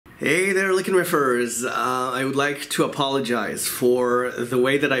Hey there, Licknriffers! I would like to apologize for the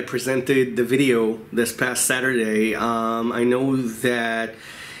way that I presented the video this past Saturday. I know that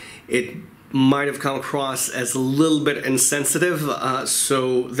it might have come across as a little bit insensitive,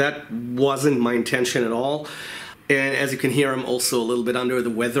 so that wasn't my intention at all. And as you can hear, I'm also a little bit under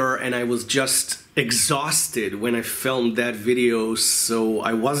the weather, and I was just exhausted when I filmed that video, so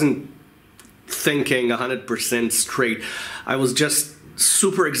I wasn't thinking 100% straight. I was just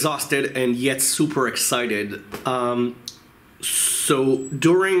super exhausted and yet super excited. So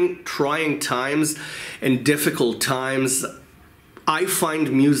during trying times and difficult times, I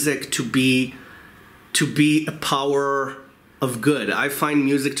find music to be a power of good. I find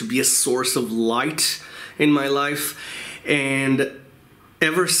music to be a source of light in my life, and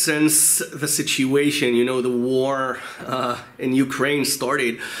ever since the situation, you know, the war in Ukraine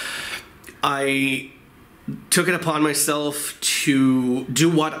started, I took it upon myself to do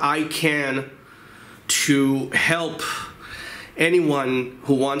what I can to help anyone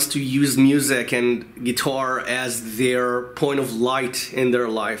who wants to use music and guitar as their point of light in their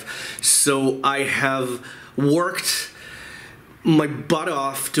life. So I have worked my butt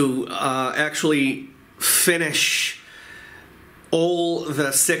off to actually finish all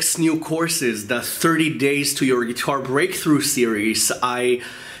the 6 new courses, the 30 Days to Your Guitar Breakthrough series. I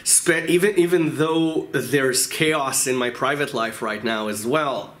spent, even though there's chaos in my private life right now as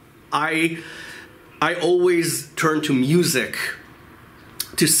well, I always turn to music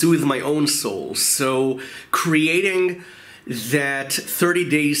to soothe my own soul. So creating that 30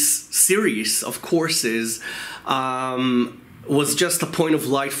 days series of courses was just a point of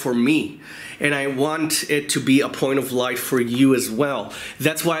light for me, and I want it to be a point of light for you as well.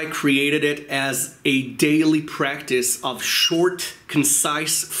 That's why I created it as a daily practice of short,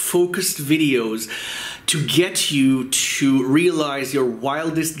 concise, focused videos to get you to realize your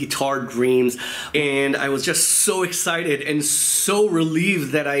wildest guitar dreams. And I was just so excited and so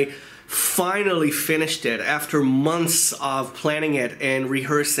relieved that I finally finished it after months of planning it and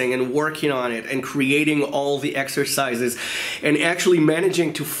rehearsing and working on it and creating all the exercises and actually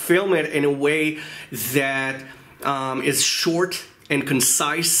managing to film it in a way that is short and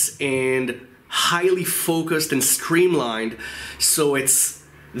concise and highly focused and streamlined, so it's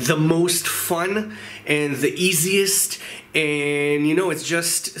the most fun and the easiest, and you know, it's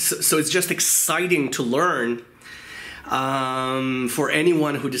just exciting to learn for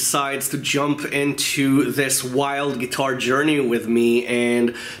anyone who decides to jump into this wild guitar journey with me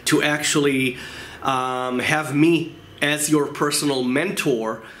and to actually have me as your personal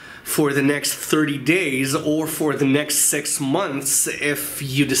mentor for the next 30 days or for the next 6 months if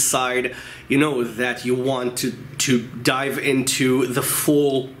you decide, you know, that you want to dive into the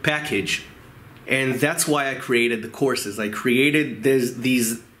full package. And that's why I created the courses. I created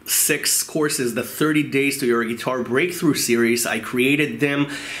these 6 courses, the 30 Days to Your Guitar Breakthrough series. I created them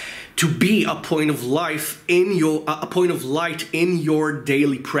to be a point of life in your light in your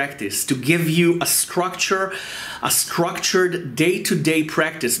daily practice, to give you a structured day-to-day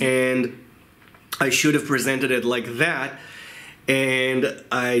practice. And I should have presented it like that, and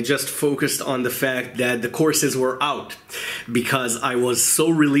I just focused on the fact that the courses were out because I was so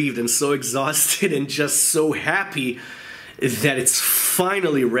relieved and so exhausted and just so happy that it's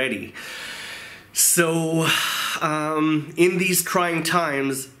finally ready. So in these trying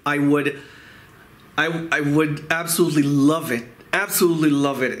times, I would absolutely love it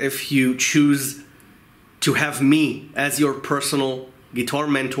if you choose to have me as your personal guitar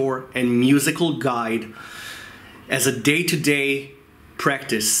mentor and musical guide, as a day-to-day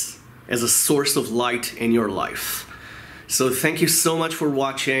practice, as a source of light in your life. So thank you so much for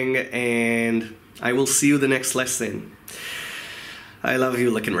watching, and I will see you the next lesson. I love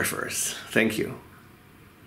you, Licknriffers. Thank you.